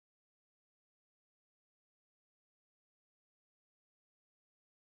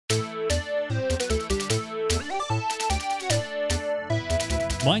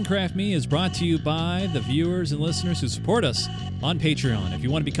Minecraft Me is brought to you by the viewers and listeners who support us on Patreon. If you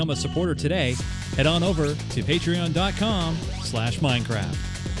want to become a supporter today, head on over to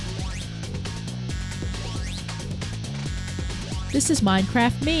patreon.com/Minecraft. This is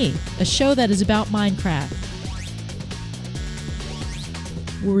Minecraft Me, a show that is about Minecraft,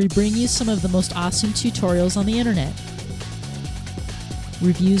 where we bring you some of the most awesome tutorials on the internet,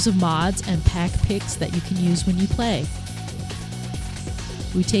 reviews of mods, and pack picks that you can use when you play.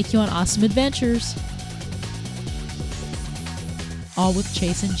 We take you on awesome adventures, all with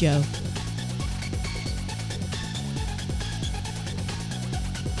Chase and Joe.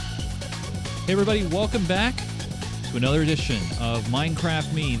 Hey everybody, welcome back to another edition of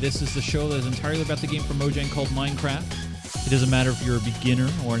Minecraft Me. This is the show that is entirely about the game from Mojang called Minecraft. It doesn't matter if you're a beginner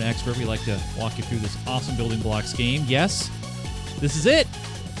or an expert, we like to walk you through this awesome building blocks game. Yes, this is it.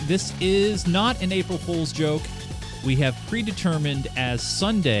 This is not an April Fool's joke. We have predetermined as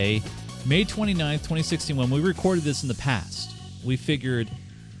Sunday, May 29th, 2016, when we recorded this in the past. We figured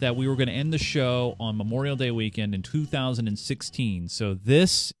that we were going to end the show on Memorial Day weekend in 2016. So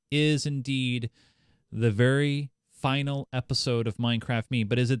this is indeed the very final episode of Minecraft Me.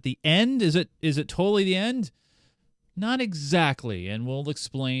 But is it the end? Is it totally the end? Not exactly, and we'll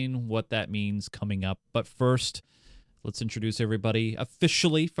explain what that means coming up. But first, let's introduce everybody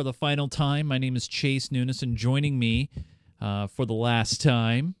officially for the final time. My name is Chase Nunes, and joining me for the last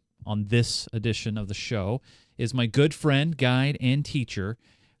time on this edition of the show is my good friend, guide, and teacher.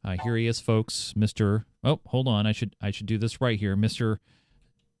 Here he is, folks, Mr. Oh, hold on, I should do this right here, Mr.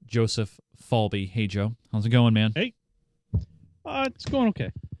 Joseph Falby. Hey, Joe, how's it going, man? Hey, it's going okay.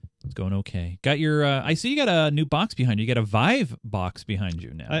 It's going okay. Got your? I see you got a new box behind you. You got a Vive box behind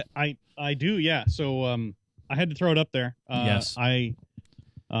you now. I do, yeah. So I had to throw it up there. Yes. You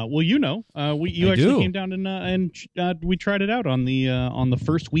actually came down and we tried it out on the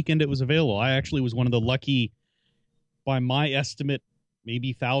first weekend it was available. I actually was one of the lucky, by my estimate,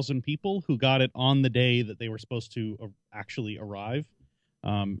 maybe 1,000 people who got it on the day that they were supposed to actually arrive.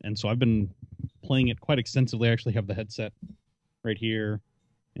 And so I've been playing it quite extensively. I actually have the headset right here,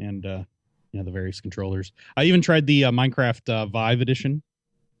 and the various controllers. I even tried the Minecraft Vive edition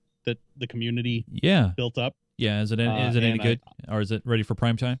that the community built up. Yeah, is it any good, or is it ready for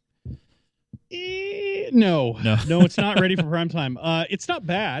prime time? No, it's not ready for prime time. It's not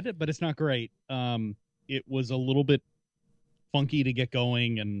bad, but it's not great. It was a little bit funky to get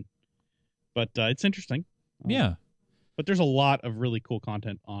going, but it's interesting. Yeah, but there's a lot of really cool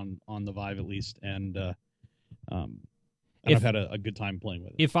content on the Vive, at least, and I've had a good time playing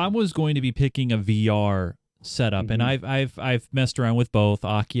with it. If I was going to be picking a VR setup, and I've messed around with both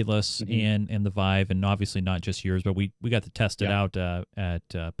Oculus and the Vive, and obviously not just yours, but we got to test it out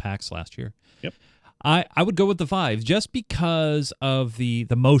at PAX last year. Yep. I would go with the Vive just because of the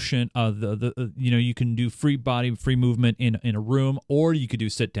motion of the you can do free movement in a room, or you could do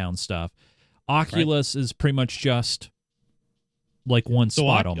sit down stuff. Oculus is pretty much just like one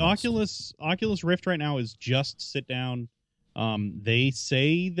spot almost. Oculus Rift right now is just sit down. They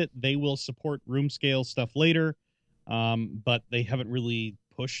say that they will support room scale stuff later, but they haven't really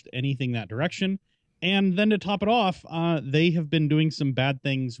pushed anything that direction. And then to top it off, they have been doing some bad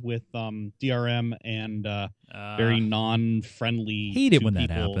things with DRM and very non-friendly. Hate it when that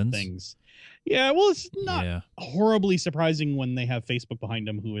happens. Things. Yeah, well, it's not horribly surprising when they have Facebook behind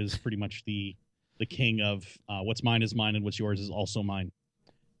them, who is pretty much the king of what's mine is mine and what's yours is also mine.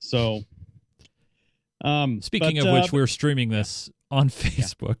 So. Speaking of which, we're streaming this on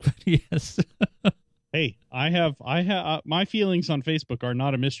Facebook. But yes. Hey, I have my feelings on Facebook are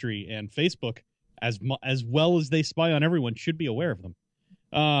not a mystery, and Facebook, as well as they spy on everyone, should be aware of them.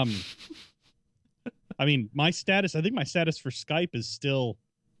 I mean, I think my status for Skype is still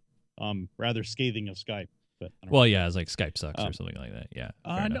rather scathing of Skype. But it's like Skype sucks or something like that. Yeah.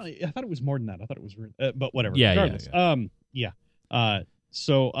 No, I thought it was more than that. I thought it was, but whatever. Yeah. Regardless,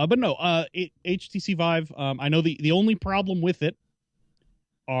 HTC Vive, I know the only problem with it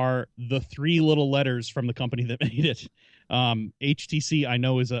are the 3 little letters from the company that made it. HTC, I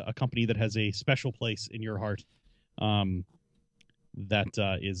know, is a company that has a special place in your heart.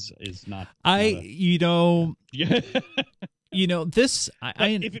 That is not. This.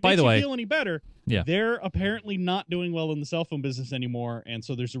 If it by makes the way, you feel any better, they're apparently not doing well in the cell phone business anymore, and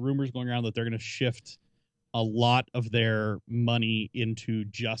so there's rumors going around that they're going to shift a lot of their money into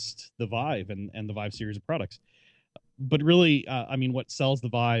just the Vive and the Vive series of products. But really, what sells the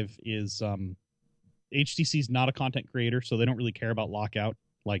Vive is HTC is not a content creator, so they don't really care about lockout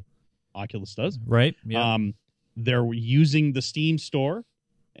like Oculus does. Right. Yeah. They're using the Steam store,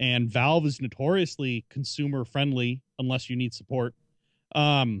 and Valve is notoriously consumer friendly unless you need support.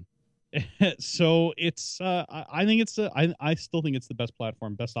 Um, so it's I think it's I still think it's the best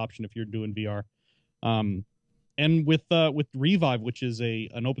platform, best option if you're doing VR. And with Revive, which is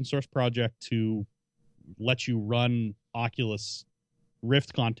an open source project to let you run Oculus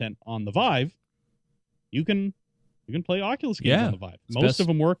Rift content on the Vive, you can play Oculus games on the Vive. Most of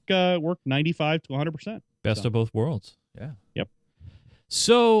them work 95 to 100%. Best of both worlds. Yeah. Yep.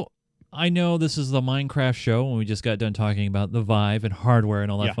 So I know this is the Minecraft show, and we just got done talking about the Vive and hardware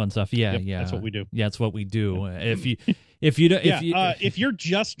and all that fun stuff. Yeah, Yep, yeah. that's what we do. Yeah, that's what we do. Yep. If you're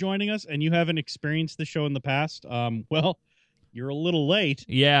just joining us and you haven't experienced the show in the past, well, you're a little late.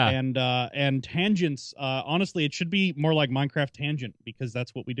 Yeah. And tangents, honestly, it should be more like Minecraft Tangent, because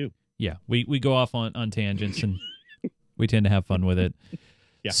that's what we do. Yeah, we go off on tangents and we tend to have fun with it.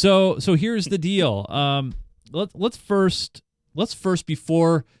 Yeah. So here's the deal. Let's first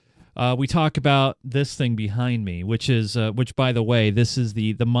before we talk about this thing behind me, which by the way, this is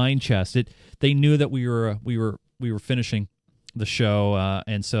the Mind Chest. They knew that we were finishing the show,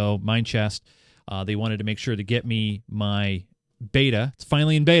 and so Mind Chest, they wanted to make sure to get me my beta. It's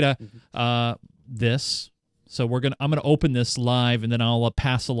finally in beta. This. So I'm gonna open this live, and then I'll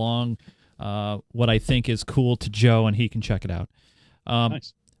pass along what I think is cool to Joe, and he can check it out.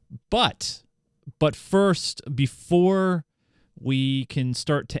 Nice. But first, before we can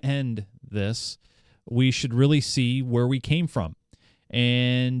start to end this, we should really see where we came from.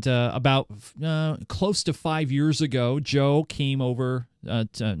 And about close to 5 years ago, Joe came over.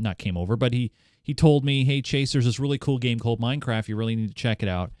 Not came over, but he told me, "Hey Chase, there's this really cool game called Minecraft. You really need to check it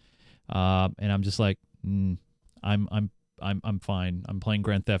out." And I'm just like, I'm fine. I'm playing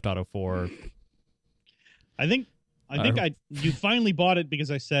Grand Theft Auto 4. I think you finally bought it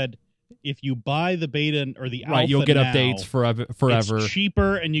because I said, if you buy the beta or the alpha, you'll get now, updates forever. It's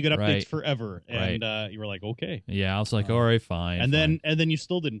cheaper, and you get updates Right. forever. And you were like, okay. Yeah, I was like, all right, fine. And fine. then you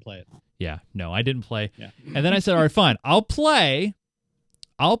still didn't play it. Yeah, no, I didn't play. Yeah. And then I said, all right, fine. I'll play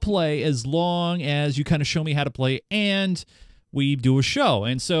as long as you kind of show me how to play and we do a show.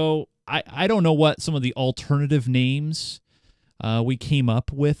 And so I don't know what some of the alternative names we came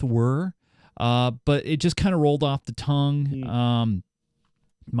up with were, but it just kind of rolled off the tongue.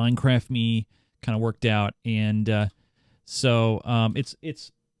 Minecraft Me kind of worked out, and so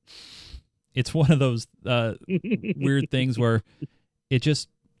it's one of those weird things where it just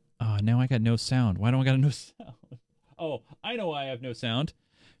now I got no sound. Why don't I got no sound? Oh, I know why I have no sound,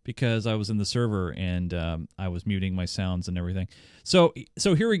 because I was in the server and I was muting my sounds and everything. So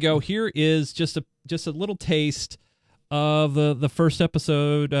here we go. Here is just a little taste of the first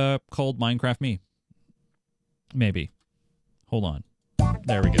episode called Minecraft Me. Maybe. Hold on.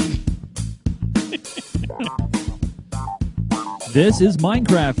 There we go. This is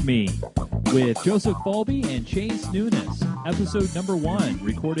Minecraft Me with Joseph Falby and Chase Nunes. Episode number 1,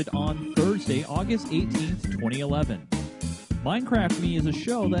 recorded on Thursday, August 18th, 2011. Minecraft Me is a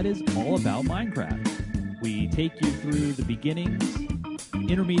show that is all about Minecraft. We take you through the beginnings,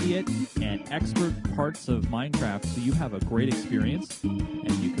 intermediate, and expert parts of Minecraft so you have a great experience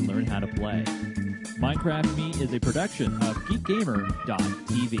and you can learn how to play. Minecraft Me is a production of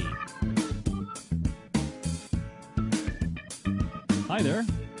GeekGamer.tv. Hi there.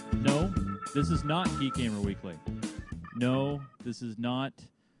 No, this is not Geek Gamer Weekly. No, this is not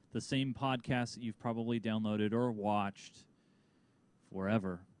the same podcast that you've probably downloaded or watched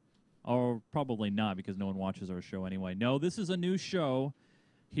forever. Or probably not, because no one watches our show anyway. No, this is a new show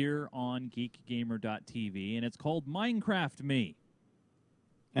here on GeekGamer.tv, and it's called Minecraft Me.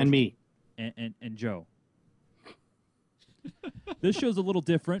 And me. And Joe. This show's a little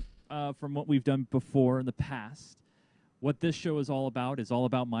different from what we've done before in the past. What this show is all about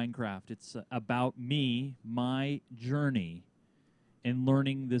Minecraft. It's about me, my journey in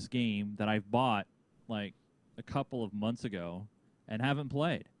learning this game that I've bought like a couple of months ago and haven't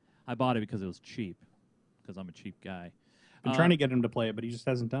played. I bought it because it was cheap, because I'm a cheap guy. I'm trying to get him to play it, but he just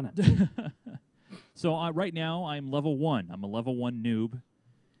hasn't done it. So right now, I'm level 1. I'm a level 1 noob.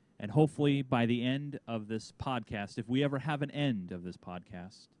 And hopefully by the end of this podcast, if we ever have an end of this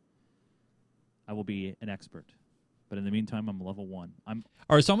podcast, I will be an expert. But in the meantime, I'm level 1. All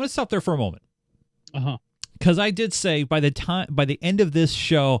right, so I'm going to stop there for a moment. Because I did say by the end of this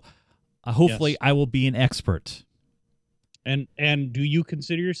show, hopefully I will be an expert. And do you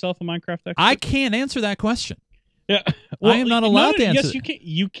consider yourself a Minecraft expert? I can't answer that question. Yeah, I am not allowed to answer. Yes, you can.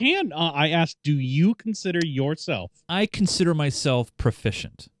 You can. I asked, do you consider yourself? I consider myself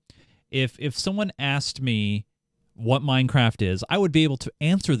proficient. If someone asked me what Minecraft is, I would be able to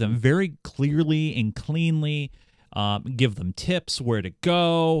answer them very clearly and cleanly, give them tips where to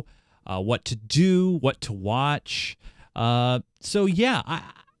go, what to do, what to watch. So yeah,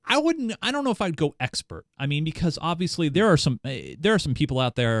 I wouldn't. I don't know if I'd go expert. I mean, because obviously there are some people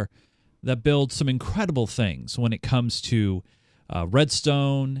out there that build some incredible things when it comes to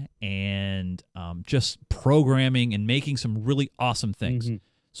Redstone and just programming and making some really awesome things. Mm-hmm.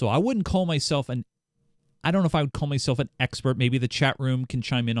 So I wouldn't call myself I don't know if I would call myself an expert. Maybe the chat room can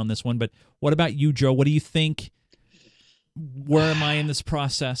chime in on this one. But what about you, Joe? What do you think? Where am I in this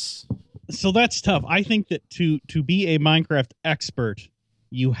process? So that's tough. I think that to be a Minecraft expert,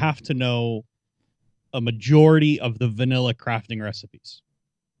 you have to know a majority of the vanilla crafting recipes,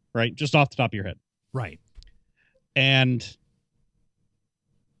 right? Just off the top of your head. Right. And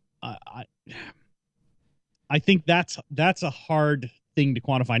I think that's a hard thing to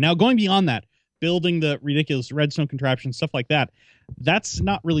quantify. Now, going beyond that, building the ridiculous redstone contraptions, stuff like that, that's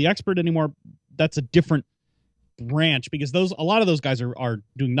not really expert anymore. That's a different branch, because a lot of those guys are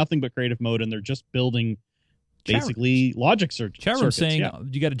doing nothing but creative mode, and they're just building basically logic circuits. Chat room saying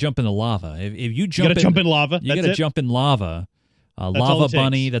you got to jump in the lava. If you jump in lava, you got to jump in lava. Lava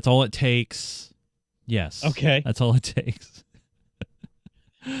bunny. That's all it takes. Yes. Okay. That's all it takes.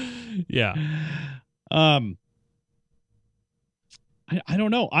 Yeah. I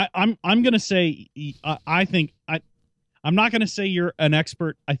don't know. I'm gonna say I think I'm not gonna say you're an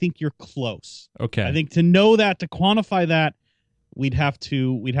expert. I think you're close. Okay. I think to know that, to quantify that, we'd have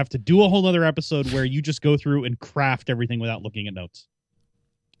to do a whole other episode where you just go through and craft everything without looking at notes.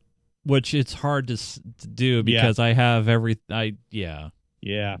 Which it's hard to do because I have yeah.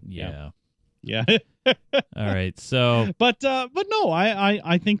 All right. So, but no,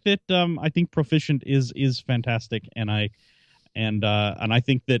 I think that I think Proficient is fantastic, and I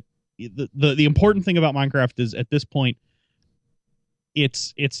think that the important thing about Minecraft is, at this point,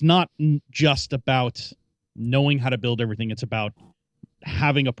 it's not just about knowing how to build everything. It's about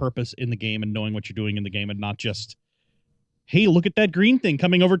having a purpose in the game and knowing what you're doing in the game, and not just, hey, look at that green thing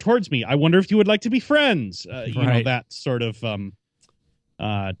coming over towards me. I wonder if you would like to be friends. You know, that sort of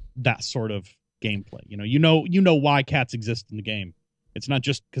gameplay. You know why cats exist in the game. It's not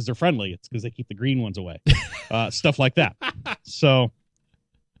just because they're friendly. It's because they keep the green ones away. Stuff like that. So,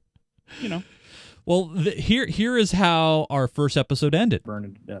 Well, here is how our first episode ended.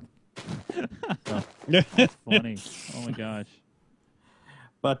 Burning to death. That's funny. Oh my gosh.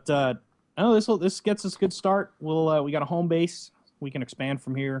 But I know this gets us a good start. We got a home base. We can expand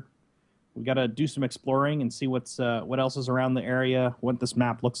from here. We got to do some exploring and see what else is around the area, what this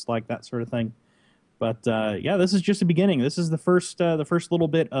map looks like, that sort of thing. But this is just the beginning. This is the first little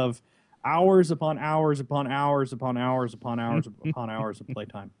bit of hours upon hours upon hours upon hours upon hours upon hours of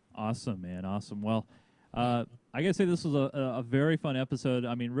playtime. Awesome, man. Awesome. Well, I gotta say this was a very fun episode.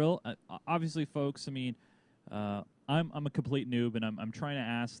 I mean, obviously, folks. I mean, I'm a complete noob, and I'm trying to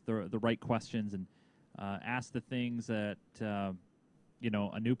ask the right questions and ask the things that a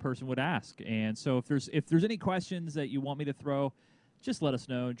new person would ask. And so if there's any questions that you want me to throw, just let us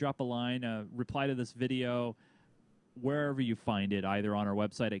know. Drop a line, reply to this video wherever you find it, either on our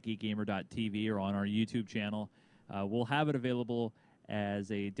website at geekgamer.tv or on our YouTube channel. We'll have it available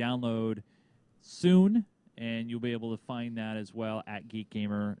as a download soon, and you'll be able to find that as well at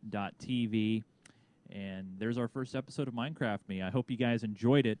geekgamer.tv. And there's our first episode of Minecraft Me. I hope you guys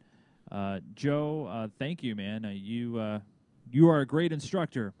enjoyed it. Joe, thank you, man. You are a great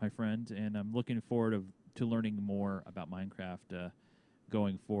instructor, my friend, and I'm looking forward to learning more about Minecraft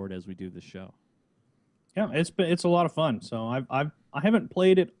going forward as we do this show. Yeah, it's a lot of fun. So I haven't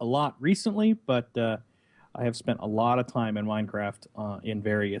played it a lot recently, but I have spent a lot of time in Minecraft in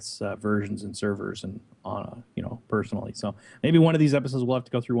various versions and servers and personally. So maybe one of these episodes we'll have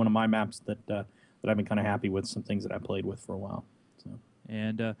to go through one of my maps that I've been kind of happy with, some things that I played with for a while. So.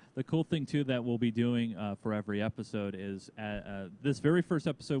 And the cool thing too that we'll be doing for every episode is this very first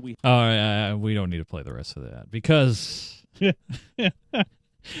episode we don't need to play the rest of that because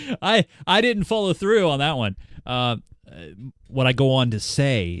I didn't follow through on that one. What I go on to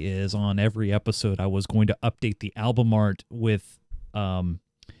say is, on every episode I was going to update the album art with new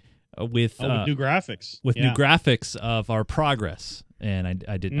graphics. New graphics of our progress, and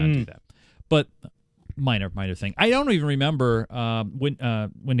I did not do that. But minor thing. I don't even remember when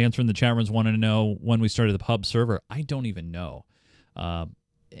Dancer in the chat rooms wanted to know when we started the pub server. I don't even know. I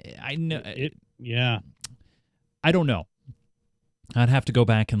know it. Yeah, I don't know. I'd have to go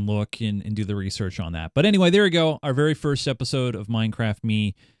back and look and do the research on that. But anyway, there we go. Our very first episode of Minecraft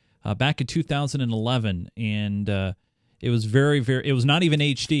Me back in 2011. And it was it was not even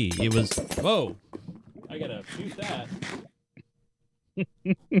HD. It was, whoa, I got to shoot that.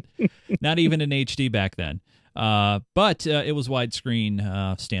 Not even in HD back then. But it was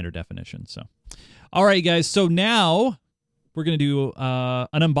widescreen standard definition. So, All right, guys. So now we're going to do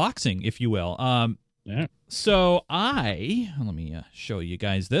an unboxing, if you will. Yeah. So let me show you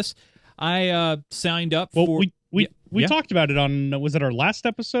guys this. I signed up Well, for. we Yeah. talked about it on, was it our last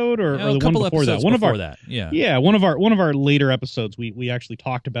episode or a the couple one before that? episodes One before of our that. Yeah. Yeah, one of our later episodes, we actually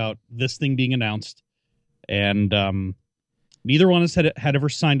talked about this thing being announced, and neither one of us had ever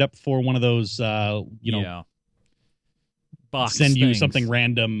signed up for one of those, Yeah. Box send you things. something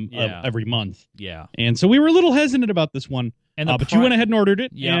random Yeah. every month, Yeah. and so we were a little hesitant about this one. And but you went ahead and ordered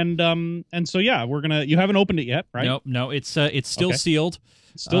it, Yeah. and so yeah, we're gonna. You haven't opened it yet, right? No, it's still Okay. sealed.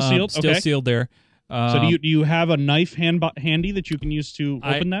 Still sealed. Still Okay. sealed there. So do you have a knife handy that you can use to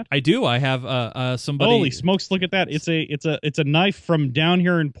open that? I do. I have somebody. Holy smokes! Look at that. It's a knife from down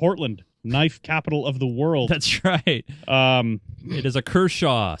here in Portland, knife capital of the world. That's right. It is a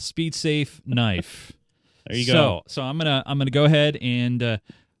Kershaw Speed Safe knife. There you go. So I'm gonna go ahead and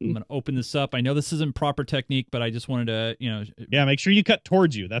I'm gonna open this up. I know this isn't proper technique, but I just wanted to Yeah, make sure you cut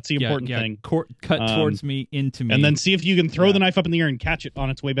towards you. That's the important thing. Cut towards me, into me, And then see if you can throw the knife up in the air and catch it on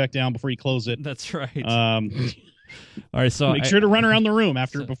its way back down before you close it. That's right. All right, so make sure to run around the room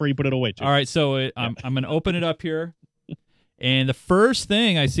before you put it away. Too. All right, so I'm gonna open it up here, and the first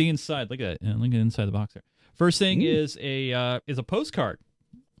thing I see inside, look at that, look at inside the box there. First thing is a postcard.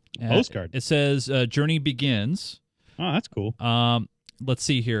 Postcard. It says "Journey Begins." Oh, that's cool. Let's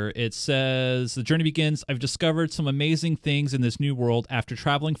see here. It says, "The journey begins. I've discovered some amazing things in this new world. After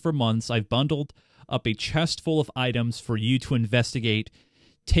traveling for months, I've bundled up a chest full of items for you to investigate.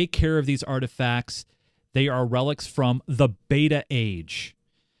 Take care of these artifacts. They are relics from the Beta Age.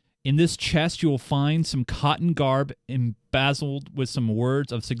 In this chest, you will find some cotton garb embezzled with some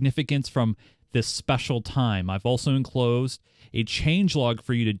words of significance from this special time. I've also enclosed a changelog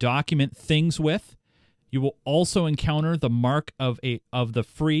for you to document things with. You will also encounter the mark of the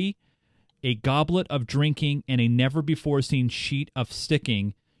free, a goblet of drinking, and a never-before-seen sheet of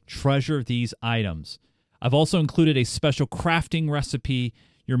sticking. Treasure these items. I've also included a special crafting recipe.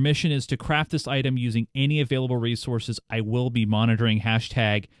 Your mission is to craft this item using any available resources. I will be monitoring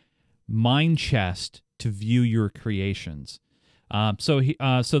 #MineChest to view your creations." So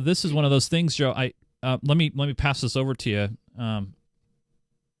this is one of those things, Joe. Let me pass this over to you.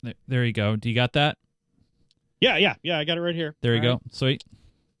 There you go. Do you got that? Yeah, I got it right here. There you go. Sweet.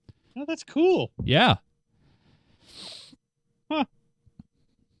 Oh, that's cool. Yeah. Huh.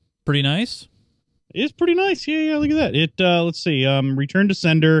 Pretty nice. It's pretty nice. Yeah, look at that. It let's see. Return to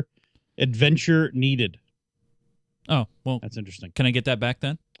sender, adventure needed. Oh, well, That's interesting. can I get that back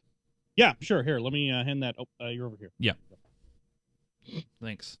then? Yeah, sure. Here, let me hand that. Oh, you're over here. Yeah.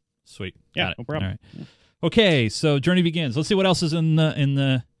 Thanks. Sweet. Yeah, Got it. no problem. All right. Okay, so journey begins. Let's see what else is in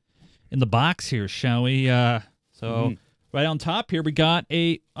the box here, shall we? Right on top here we got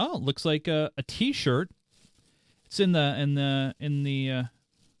looks like a T-shirt. It's in the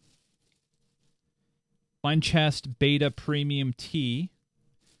MineChest Beta Premium Tee.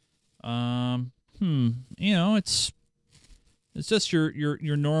 It's just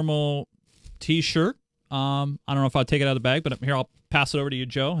your normal T-shirt. I don't know if I'll take it out of the bag, but here I'll pass it over to you,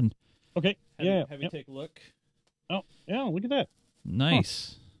 Joe, and Okay. have you take a look. Oh, yeah. Look at that.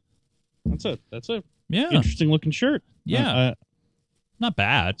 Nice. That's a Yeah. interesting looking shirt. Yeah. Not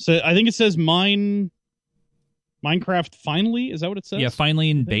bad. So I think it says Minecraft finally. Is that what it says? Yeah, finally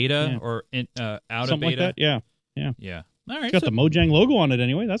in beta Yeah. or out Something of beta. like that. Yeah. Yeah. All right. It's got the Mojang logo on it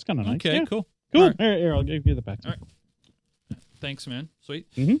anyway. That's kind of nice. Okay, Yeah. cool. Cool. All right. Here, I'll give you the back. All right. Thanks, man.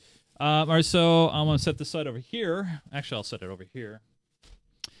 Sweet. Mhm. All right, so I'm going to set this side over here. Actually, I'll set it over here.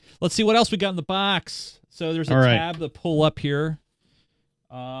 Let's see what else we got in the box. So there's a All right. tab to pull up here.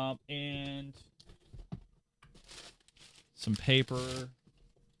 And some paper.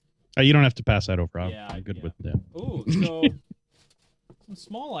 You don't have to pass that over. Yeah, I'm good yeah. with that. Ooh, so some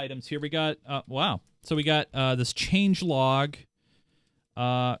small items here. We got, wow. So we got this change log,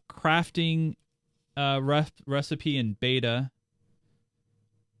 crafting recipe in beta.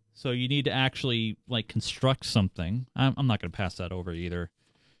 So you need to actually like construct something. I'm not going to pass that over either.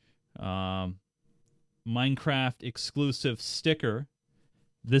 Minecraft exclusive sticker.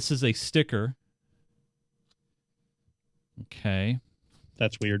 This is a sticker. Okay.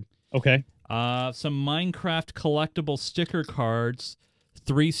 That's weird. Okay. Some Minecraft collectible sticker cards.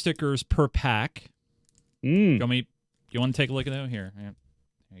 3 stickers per pack. Mm. You want to take a look at that? Here. There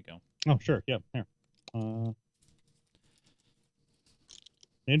you go. Oh, sure. Yeah. Here.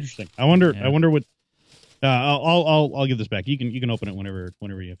 Interesting. I wonder. Yeah. I wonder what. I'll give this back. You can open it whenever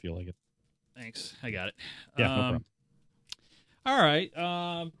you feel like it. Thanks. I got it. Yeah. No problem. All right.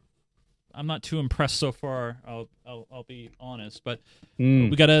 too impressed so far. I'll be honest, but Mm.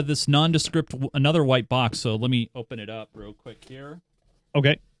 we got this nondescript another white box. So let me open it up real quick here.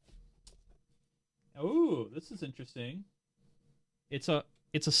 Okay. Oh, this is interesting. It's a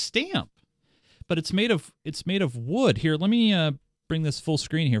stamp, but it's made of wood. Here, let me bring this full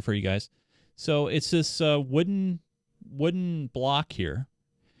screen here for you guys. So it's this wooden block here,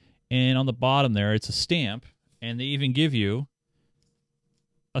 and on the bottom there, it's a stamp, and they even give you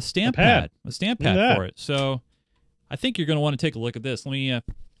a stamp pad for it. So I think you're going to want to take a look at this. Let me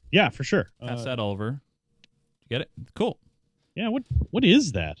Yeah, for sure. pass that over. Get it? Cool. Yeah. What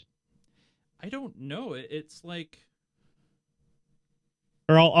is that? I don't know. It's like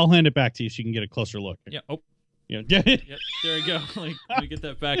Or I'll hand it back to you so you can get a closer look. yeah. Oh. Yeah. Yep, there you go. Like, let me get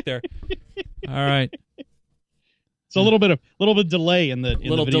that back there. All right. It's a little bit delay in the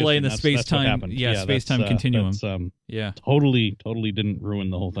Little video delay in stream. the space-time- yeah, space-time continuum. That's, Yeah. totally didn't ruin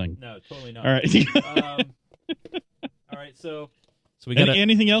the whole thing. No, totally not. All right. All right. So we got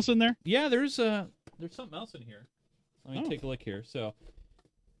anything else in there? yeah. There's something else in here. Let me Oh. take a look here. So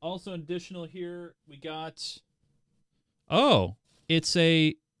also additional here we got. Oh, it's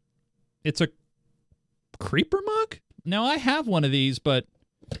a creeper mug. Now I have one of these, but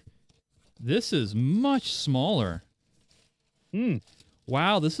this is much smaller. Hmm.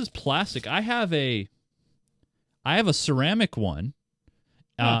 Wow, this is plastic. I have a ceramic one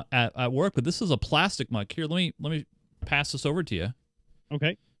at work, but this is a plastic mug. Here, let me pass this over to you.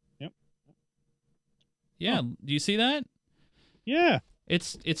 Okay. Yeah, do you see that? Yeah.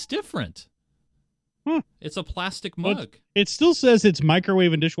 It's different. Huh. It's a plastic Well, mug. It still says it's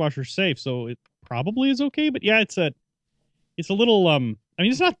microwave and dishwasher safe, so it probably is okay. But yeah, it's a little I mean,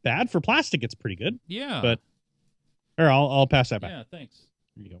 it's not bad for plastic. It's pretty good. Yeah. But or I'll pass that back. Yeah, thanks.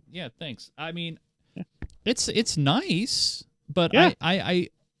 There you go. Yeah, thanks. I mean, Yeah. it's nice, but Yeah. I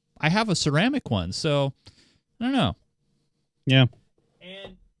have a ceramic one, so I don't know. Yeah.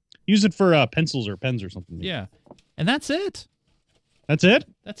 And Use it for pencils or pens or something. yeah, and that's it. That's it?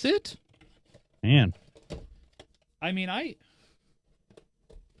 That's it. Man. I mean, it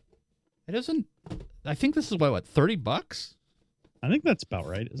doesn't. I think this is what $30. I think that's about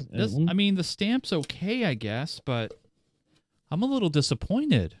right. I mean, the stamp's okay, I guess, but I'm a little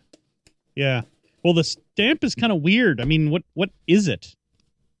disappointed. Yeah. Well, the stamp is kind of weird. I mean, what is it?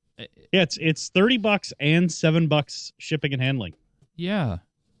 Yeah, it's $30 and $7 shipping and handling. Yeah.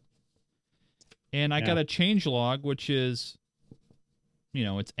 And I Yeah. got a change log, which is,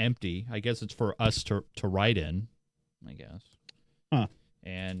 it's empty. I guess it's for us to write in, I guess. Huh.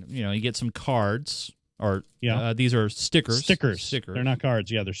 And, you get some cards, or Yeah. these are stickers. Stickers. Stickers. They're not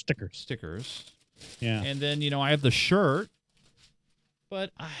cards. Yeah, they're stickers. Stickers. Yeah. And then, I have the shirt,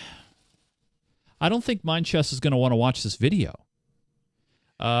 but I don't think Mind Chest is going to want to watch this video.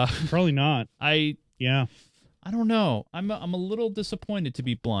 Probably not. Yeah. I don't know. I'm a little disappointed, to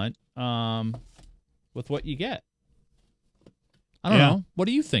be blunt, with what you get. I don't know. What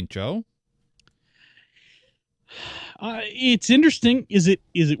do you think, Joe? It's interesting. Is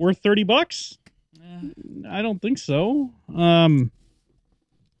it worth $30? I don't think so. I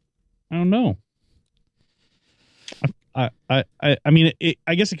don't know. I mean,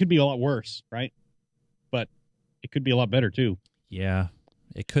 I guess it could be a lot worse, right? But it could be a lot better too. Yeah,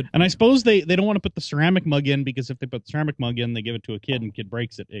 it could. And I suppose they don't want to put the ceramic mug in, because if they put the ceramic mug in, they give it to a kid and kid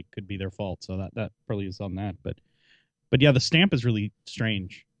breaks it. It could be their fault. So that probably is on that. But yeah, the stamp is really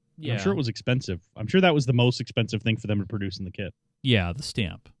strange. Yeah. I'm sure it was expensive. I'm sure that was the most expensive thing for them to produce in the kit, Yeah, the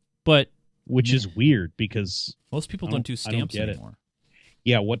stamp. But which is weird because most people I don't don't- do I don't stamps get it. anymore.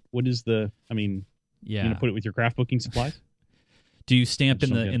 yeah, what is the? I mean, Yeah. you gonna put it with your craft booking supplies? Do you stamp I in just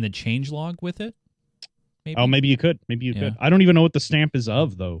the don't get in the change log with it? Maybe. Oh, maybe you could. Maybe you Yeah. could. I don't even know what the stamp is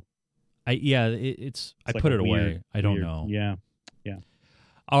of though. It's I like put a it away. weird- I don't weird- know. Yeah.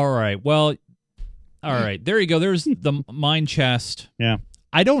 All right. Well, all right. There you go. There's the Mind Chest. Yeah.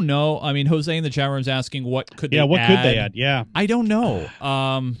 I don't know. I mean, Jose in the chat room's asking what could they Yeah. What add? could they add? Yeah. I don't know.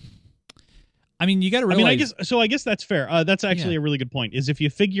 I mean, you got to realize. I guess that's fair. That's actually a really good point. Is if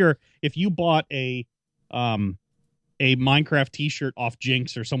you bought a Minecraft T-shirt off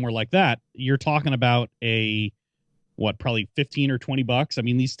Jinx or somewhere like that, you're talking about probably $15 or $20. I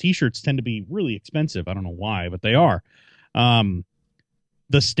mean, these T-shirts tend to be really expensive. I don't know why, but they are.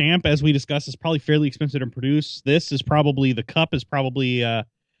 The stamp, as we discussed, is probably fairly expensive to produce. The cup is probably like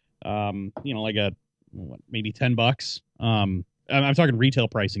maybe $10. I'm talking retail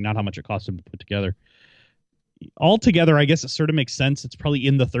pricing, not how much it costs them to put together. Altogether, I guess it sort of makes sense. It's probably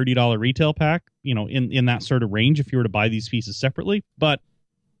in the $30 retail pack, in that sort of range if you were to buy these pieces separately. But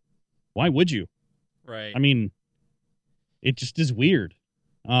why would you? right. I mean, it just is weird.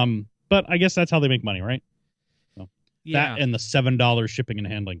 but I guess that's how they make money, right? Yeah. That and the $7 shipping and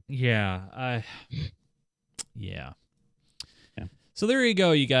handling. Yeah. Yeah. Yeah. So there you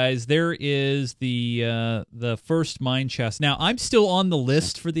go, you guys. There is the first mine chest. Now, I'm still on the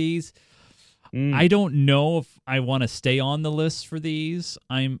list for these. I don't know if I want to stay on the list for these.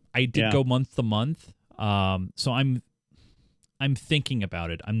 I did go month to month. So I'm thinking about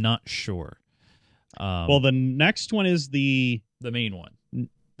it. I'm not sure. Well, the next one is the main one.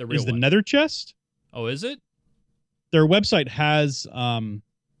 The real is the one. Nether chest. Oh, is it? Their website has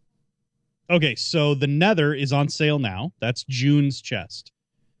okay, so the Nether is on sale now. That's June's chest.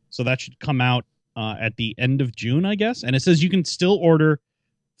 So that should come out at the end of June, I guess. And it says you can still order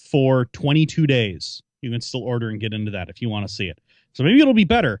for 22 days. You can still order and get into that if you want to see it. So maybe it'll be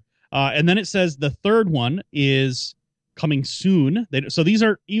better. And then it says the third one is coming soon. So these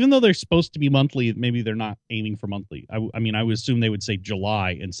are, even though they're supposed to be monthly, maybe they're not aiming for monthly. I mean, I would assume they would say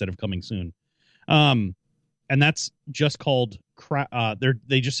July instead of coming soon. And that's just called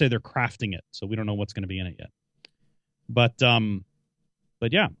they just say they're crafting it, so we don't know what's going to be in it yet. But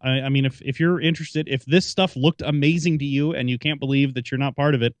yeah, I mean, if you're interested, if this stuff looked amazing to you and you can't believe that you're not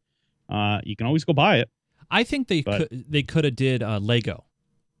part of it, you can always go buy it. I think they could have did Lego,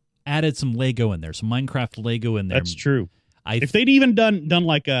 added some Lego in there, some Minecraft Lego in there. That's true. If they'd even done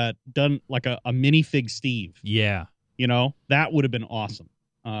like a minifig Steve, yeah, you know, that would have been awesome.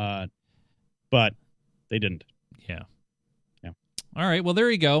 But they didn't. Yeah. Yeah. All right. Well,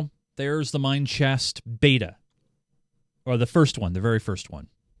 there you go. There's the Mine Chest beta, or the first one, the very first one.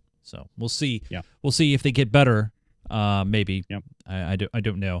 So we'll see. Yeah. We'll see if they get better. Maybe. Yep. I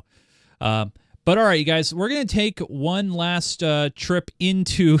don't know. But all right, you guys, we're gonna take one last trip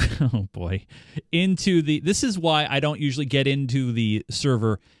into into the. This is why I don't usually get into the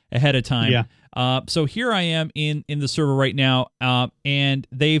server ahead of time. Yeah. So here I am in the server right now, and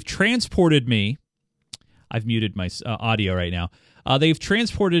they've transported me. I've muted my audio right now. They've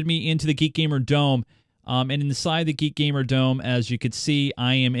transported me into the Geek Gamer Dome, and inside the Geek Gamer Dome, as you could see,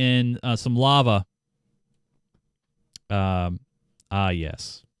 I am in some lava.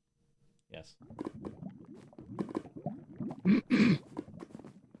 Yes. Yes.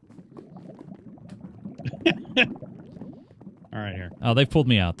 All right, here. Oh, they pulled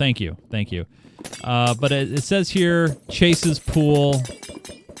me out. Thank you. But it says here, Chase's pool.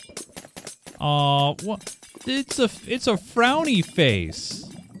 What? It's a frowny face.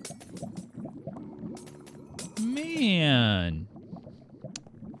 Man.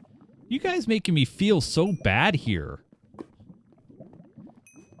 You guys making me feel so bad here.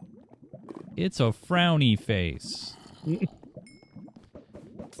 It's a frowny face.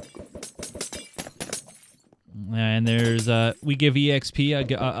 And there's we give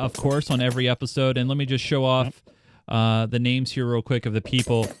EXP of course on every episode, and let me just show off the names here real quick of the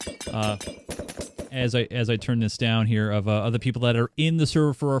people as I turn this down here of the people that are in the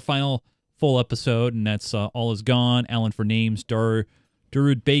server for our final full episode, and that's All Is Gone, Alan for Names,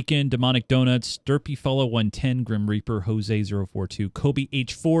 Durud Bacon, Demonic Donuts, Derpy Fellow 110, Grim Reaper, Jose 042, Kobe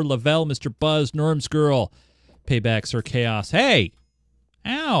H4, Lavelle, Mr. Buzz, Norm's Girl, Payback, Sir Chaos. Hey!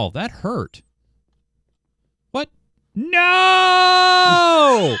 Ow, that hurt. What?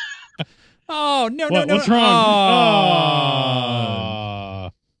 No! Oh, no. What's wrong?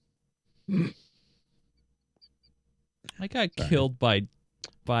 I got killed by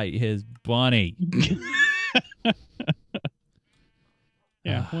his bunny.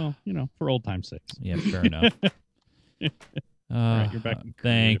 Yeah, well, you know, for old time's sake. Yeah, fair enough. All right, you're back.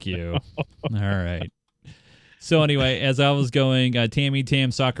 Thank you. All right. So anyway, as I was going, Tammy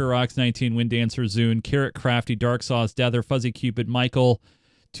Tam, Soccer Rocks 19, Wind Dancer Zune, Carrot Crafty, Dark Sauce, Dather, Fuzzy Cupid, Michael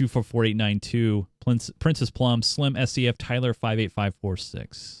 244892, Princess Plum, Slim SCF, Tyler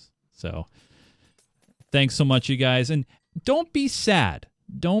 58546. So thanks so much, you guys, and don't be sad.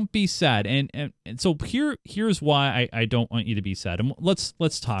 Don't be sad. And so here's why I don't want you to be sad. And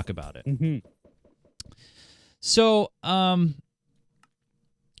let's talk about it. Mm-hmm. So,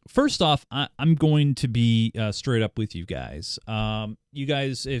 first off, I'm going to be straight up with you guys. You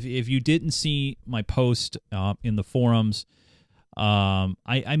guys, if you didn't see my post in the forums,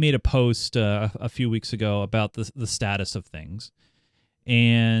 I made a post a few weeks ago about the status of things.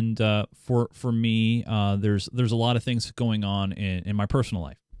 And for me, there's a lot of things going on in my personal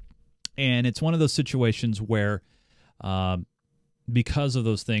life, and it's one of those situations where, because of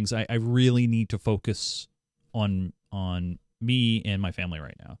those things, I really need to focus on me and my family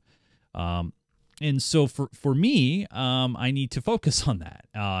right now. And so for me, I need to focus on that,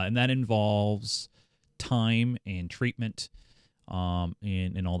 and that involves time and treatment,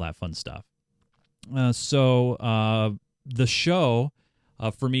 and all that fun stuff. So the show.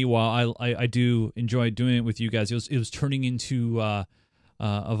 for me, while I do enjoy doing it with you guys, it was turning into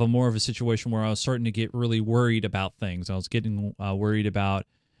of a more of a situation where I was starting to get really worried about things. I was getting worried about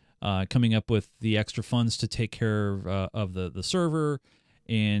coming up with the extra funds to take care of the server,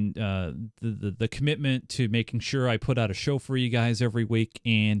 and the commitment to making sure I put out a show for you guys every week,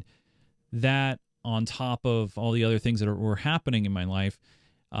 and that on top of all the other things that were happening in my life,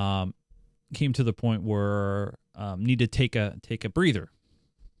 came to the point where need to take a breather.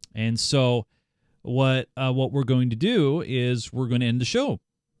 And so what we're going to do is we're going to end the show,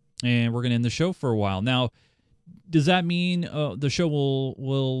 and we're going to end the show for a while. Now, does that mean the show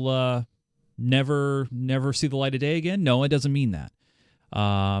will never see the light of day again? No, it doesn't mean that.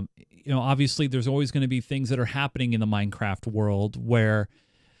 Obviously there's always going to be things that are happening in the Minecraft world where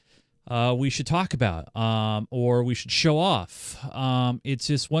we should talk about, or we should show off. It's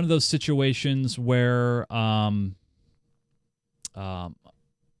just one of those situations where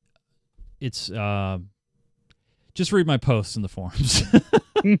it's just read my posts in the forums.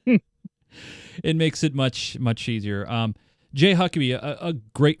 It makes it much easier. Jay Huckabee, a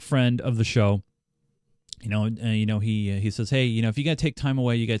great friend of the show, he says, hey, if you got to take time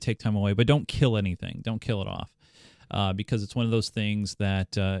away, you got to take time away, but don't kill anything. Don't kill it off, because it's one of those things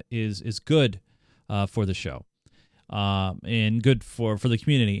that is good for the show, and good for the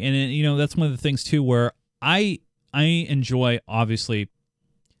community. And that's one of the things too where I enjoy. Obviously,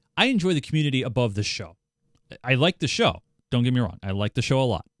 I enjoy the community above the show. I like the show. Don't get me wrong. I like the show a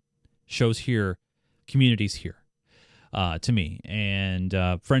lot. Shows here, communities here, to me, and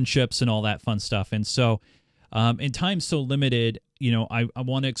friendships and all that fun stuff. And so, in time so limited, I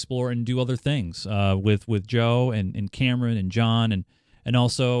want to explore and do other things with Joe and Cameron and John and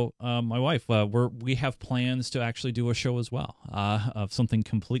also my wife. We have plans to actually do a show as well, of something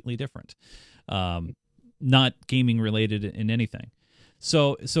completely different, not gaming related in anything.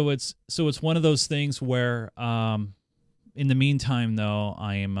 So it's one of those things where, in the meantime, though,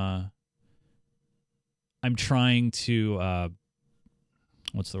 I'm trying to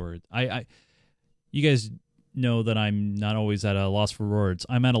what's the word? You guys know that I'm not always at a loss for words.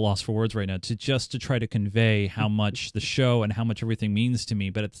 I'm at a loss for words right now to try to convey how much the show and how much everything means to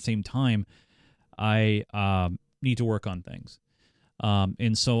me. But at the same time, I need to work on things.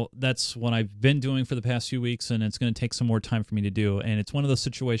 And so that's what I've been doing for the past few weeks, and it's going to take some more time for me to do. And it's one of those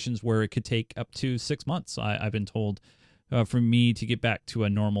situations where it could take up to 6 months, I've been told, for me to get back to a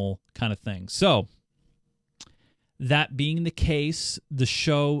normal kind of thing. So that being the case, the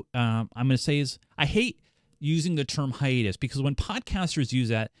show, I'm going to say is, I hate using the term hiatus, because when podcasters use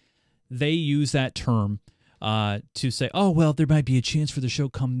that, they use that term to say, oh, well, there might be a chance for the show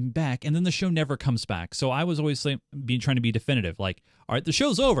coming back, and then the show never comes back. So I was always trying to be definitive, like, all right, the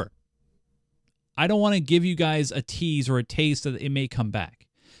show's over. I don't want to give you guys a tease or a taste that it may come back.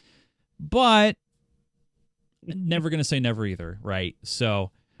 But never going to say never either, right? So,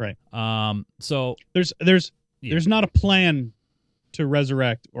 right. So there's not a plan to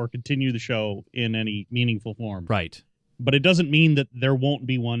resurrect or continue the show in any meaningful form. Right. But it doesn't mean that there won't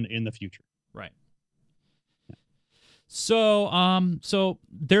be one in the future. Right. So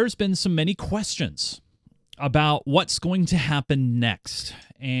there's been many questions about what's going to happen next,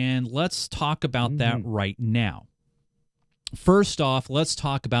 and let's talk about that right now. First off, let's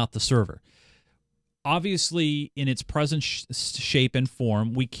talk about the server. Obviously, in its present shape and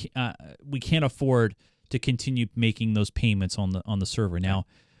form, we can't afford to continue making those payments on the server. Now,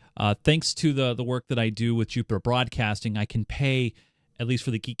 thanks to the work that I do with Jupiter Broadcasting, I can pay, at least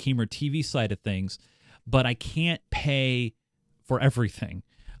for the Geek Gamer TV side of things, but I can't pay for everything.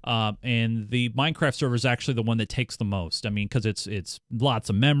 And the Minecraft server is actually the one that takes the most. I mean, because it's lots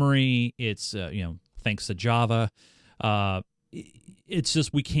of memory. It's thanks to Java. It's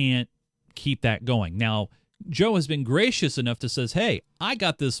just we can't keep that going. Now, Joe has been gracious enough to says, hey, I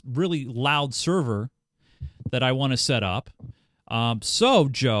got this really loud server that I want to set up. So,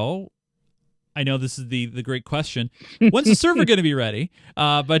 Joe, I know this is the great question. When's the server going to be ready?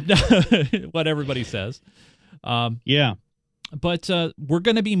 But what everybody says. Yeah. But we're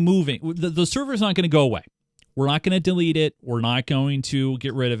going to be moving. The server's not going to go away. We're not going to delete it. We're not going to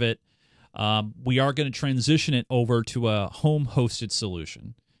get rid of it. We are going to transition it over to a home-hosted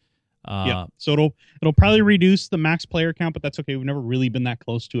solution. Yeah. So it'll probably reduce the max player count, but that's okay. We've never really been that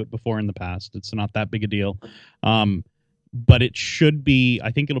close to it before in the past. It's not that big a deal. But it should be,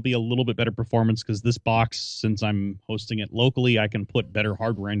 I think it'll be a little bit better performance, because this box, since I'm hosting it locally, I can put better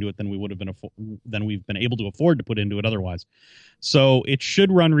hardware into it than we've been able to afford to put into it otherwise. So it should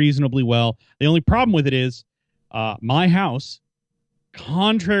run reasonably well. The only problem with it is my house,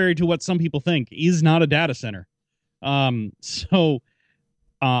 contrary to what some people think, is not a data center. So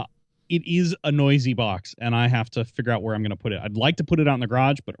it is a noisy box, and I have to figure out where I'm going to put it. I'd like to put it out in the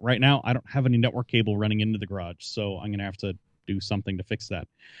garage, but right now I don't have any network cable running into the garage, so I'm going to have to do something to fix that.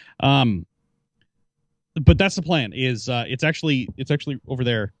 But that's the plan. Is it's actually over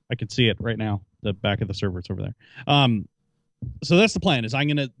there. I can see it right now. The back of the server, it's over there. So that's the plan. Is I'm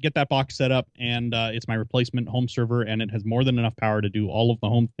going to get that box set up, and it's my replacement home server, and it has more than enough power to do all of the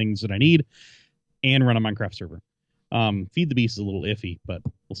home things that I need, and run a Minecraft server. Feed the Beast is a little iffy, but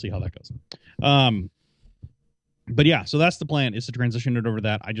we'll see how that goes. But yeah, so that's the plan, is to transition it over to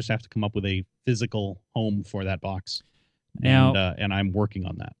that. I just have to come up with a physical home for that box. Now, and I'm working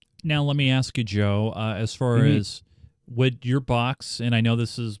on that. Now, let me ask you, Joe, as far as would your box, and I know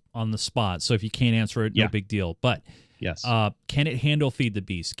this is on the spot, so if you can't answer it, no big deal, but yes, can it handle Feed the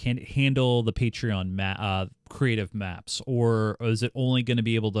Beast? Can it handle the Patreon creative maps? Or is it only going to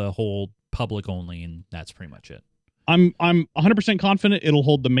be able to hold public only, and that's pretty much it? I'm 100% confident it'll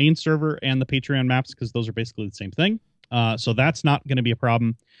hold the main server and the Patreon maps, because those are basically the same thing. So that's not going to be a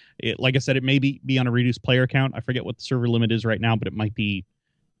problem. Like I said, it may be on a reduced player count. I forget what the server limit is right now, but it might be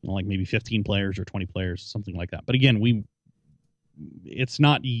like maybe 15 players or 20 players, something like that. But again, it's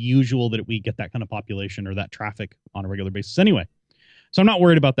not usual that we get that kind of population or that traffic on a regular basis anyway. So I'm not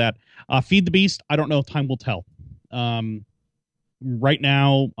worried about that. Feed the Beast, I don't know. Time will tell. Right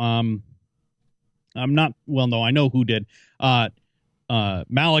now, I'm not, well, no, I know who did.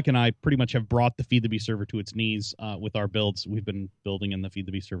 Malik and I pretty much have brought the Feed the Beast server to its knees with our builds. We've been building in the Feed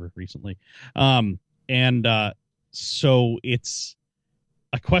the Beast server recently. So it's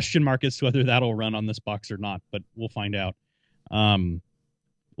a question mark as to whether that'll run on this box or not, but we'll find out. I'll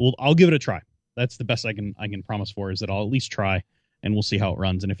give it a try. That's the best I can promise for, is that I'll at least try, and we'll see how it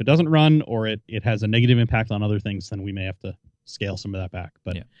runs. And if it doesn't run, or it has a negative impact on other things, then we may have to scale some of that back.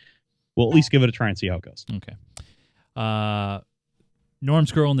 But we'll at least give it a try and see how it goes. Okay.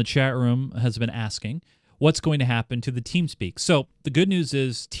 Norm's Girl in the chat room has been asking, what's going to happen to the TeamSpeak? So the good news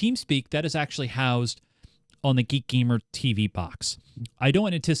is TeamSpeak, that is actually housed on the Geek Gamer TV box. I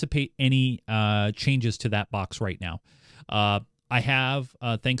don't anticipate any changes to that box right now. I have,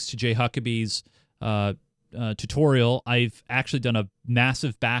 thanks to Jay Huckabee's tutorial, I've actually done a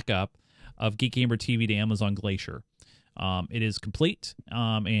massive backup of Geek Gamer TV to Amazon Glacier. It is complete,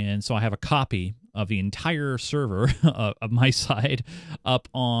 and so I have a copy of the entire server of my side up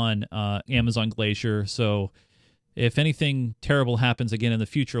on Amazon Glacier. So if anything terrible happens again in the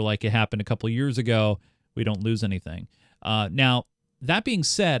future, like it happened a couple of years ago, we don't lose anything. Now, that being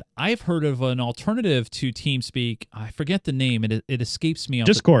said, I've heard of an alternative to TeamSpeak. I forget the name. It escapes me.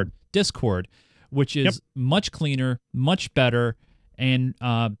 Discord. Discord, which is much cleaner, much better, and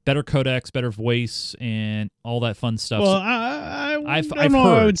better codecs, better voice, and all that fun stuff. Well, I've heard.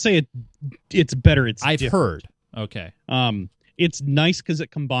 I would say it's better. I've heard. Okay. It's nice because it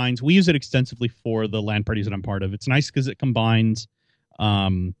combines. We use it extensively for the LAN parties that I'm part of. It's nice because it combines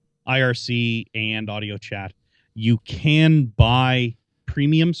IRC and audio chat. You can buy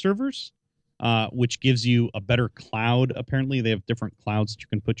premium servers, which gives you a better cloud. Apparently, they have different clouds that you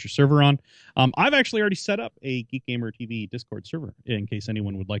can put your server on. I've actually already set up a Geek Gamer TV Discord server in case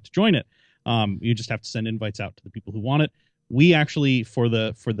anyone would like to join it. You just have to send invites out to the people who want it. We actually, for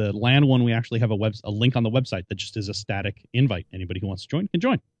the LAN one, we actually have a link on the website that just is a static invite. Anybody who wants to join can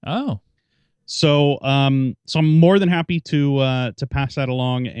join. Oh, so I'm more than happy to pass that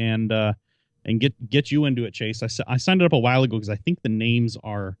along and get you into it, Chase. I signed it up a while ago because I think the names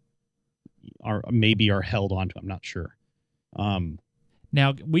are held onto. I'm not sure.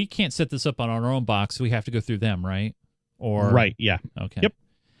 Now we can't set this up on our own box. We have to go through them, right? Or right? Yeah. Okay. Yep.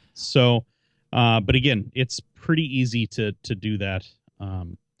 So, but again, it's pretty easy to do that.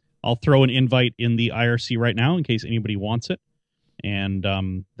 I'll throw an invite in the IRC right now in case anybody wants it, and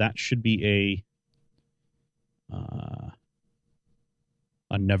that should be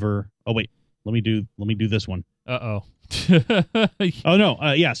a never. Oh wait. Let me do this one. Uh-oh. Oh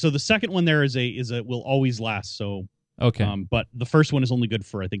no. Yeah. So the second one there is a will always last. So okay. But the first one is only good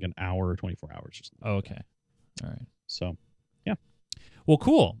for I think an hour or 24 hours or something. Okay. All right. So yeah. Well,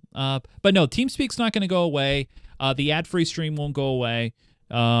 cool. But no, TeamSpeak's not going to go away. The ad-free stream won't go away.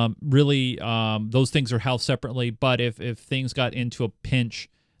 Really, those things are housed separately. But if things got into a pinch,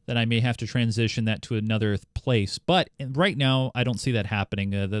 then I may have to transition that to another place. But right now, I don't see that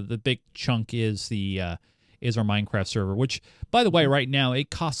happening. The big chunk is our Minecraft server, which, by the way, right now it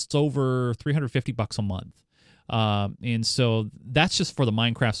costs over $350 a month, and so that's just for the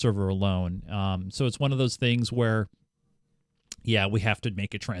Minecraft server alone. So it's one of those things where, yeah, we have to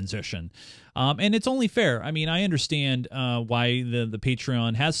make a transition, and it's only fair. I mean, I understand why the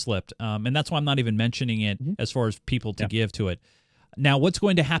Patreon has slipped, and that's why I'm not even mentioning it as far as people to give to it. Now, what's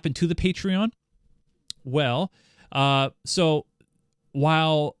going to happen to the Patreon? Well, so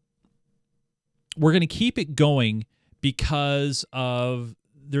while we're going to keep it going because of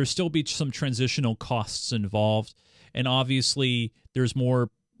there'll still be some transitional costs involved, and obviously there's more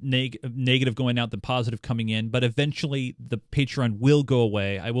negative going out than positive coming in, but eventually the Patreon will go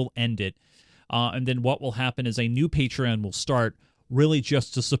away. I will end it. And then what will happen is a new Patreon will start, really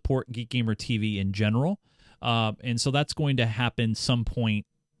just to support Geek Gamer TV in general. And so that's going to happen some point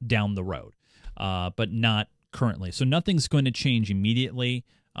down the road, but not currently. So nothing's going to change immediately,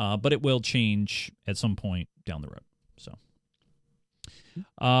 but it will change at some point down the road. So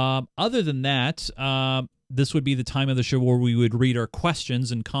other than that, this would be the time of the show where we would read our questions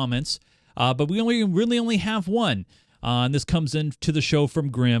and comments, but we really only have one. And this comes into the show from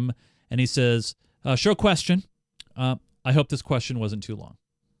Grim, and he says, show question. I hope this question wasn't too long.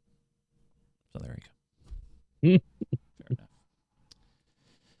 So there you go. Fair enough.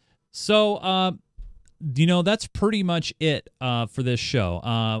 So, that's pretty much it for this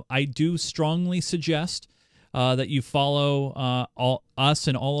show. I do strongly suggest that you follow us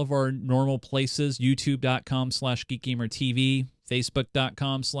and all of our normal places, youtube.com/GeekGamerTV,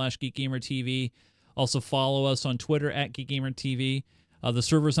 facebook.com/GeekGamerTV. Also follow us on Twitter @GeekGamerTV. The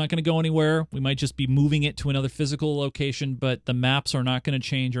server's not going to go anywhere. We might just be moving it to another physical location, but the maps are not going to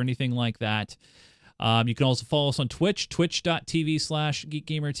change or anything like that. You can also follow us on Twitch,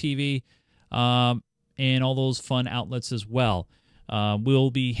 twitch.tv/GeekGamerTV, and all those fun outlets as well. We'll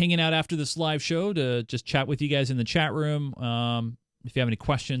be hanging out after this live show to just chat with you guys in the chat room. If you have any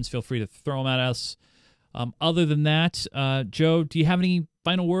questions, feel free to throw them at us. Other than that, Joe, do you have any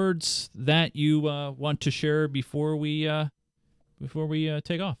final words that you want to share before we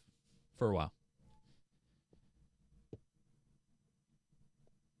take off for a while?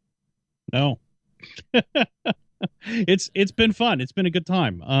 No. It's been fun. It's been a good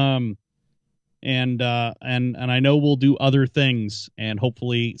time. And I know we'll do other things, and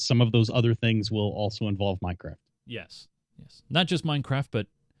hopefully some of those other things will also involve Minecraft. Yes. Not just Minecraft, but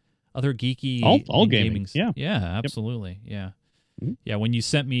other geeky all gaming. Yeah. Absolutely. Yep. Yeah. Mm-hmm. Yeah, when you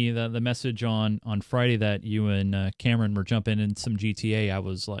sent me the message on Friday that you and Cameron were jumping in some GTA, I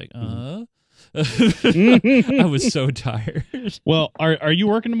was like, I was so tired. Well, are you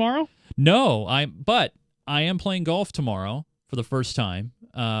working tomorrow? No, but I am playing golf tomorrow for the first time.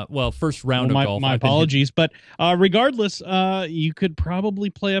 First round of golf. My apologies, but regardless, you could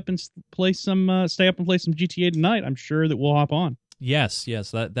probably stay up and play some GTA tonight. I'm sure that we'll hop on. Yes,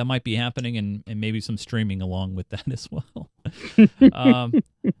 that might be happening, and maybe some streaming along with that as well.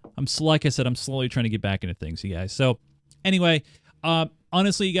 Like I said, I'm slowly trying to get back into things, you guys. So anyway,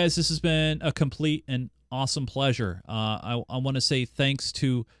 honestly, you guys, this has been a complete and awesome pleasure. I want to say thanks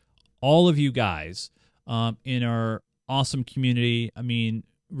to all of you guys in our awesome community. I mean,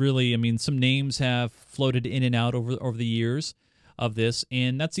 really, some names have floated in and out over the years of this,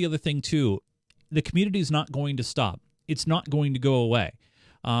 and that's the other thing too. The community is not going to stop. It's not going to go away.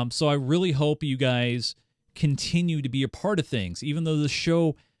 So I really hope you guys continue to be a part of things, even though the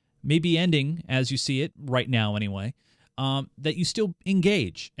show may be ending as you see it right now anyway, that you still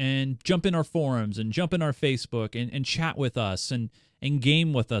engage and jump in our forums and jump in our Facebook and chat with us and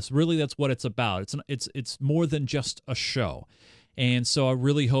game with us. Really, that's what it's about. It's more than just a show. And so I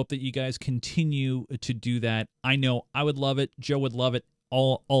really hope that you guys continue to do that. I know I would love it. Joe would love it.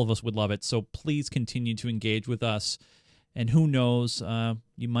 All of us would love it. So please continue to engage with us. And who knows,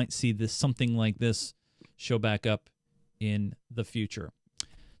 you might see something like this show back up in the future.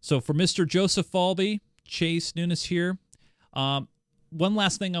 So for Mr. Joseph Falby, Chase Nunes here. One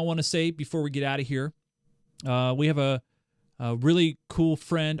last thing I want to say before we get out of here. We have a really cool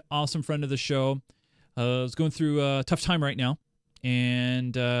friend, awesome friend of the show. Is going through a tough time right now.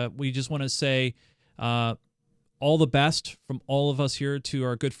 And we just want to say all the best from all of us here to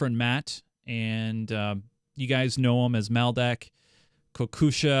our good friend Matt. And you guys know him as Maldek,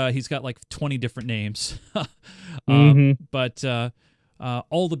 Kokusha. He's got like 20 different names. But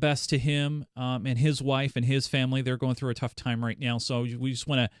all the best to him and his wife and his family. They're going through a tough time right now. So we just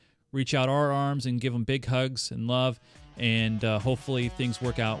want to reach out our arms and give them big hugs and love. And hopefully things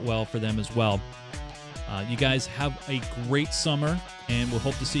work out well for them as well. You guys have a great summer, and we'll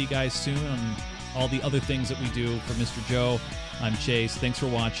hope to see you guys soon on all the other things that we do. For Mr. Joe, I'm Chase. Thanks for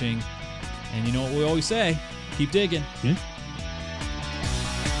watching. And you know what we always say, keep digging. Yeah.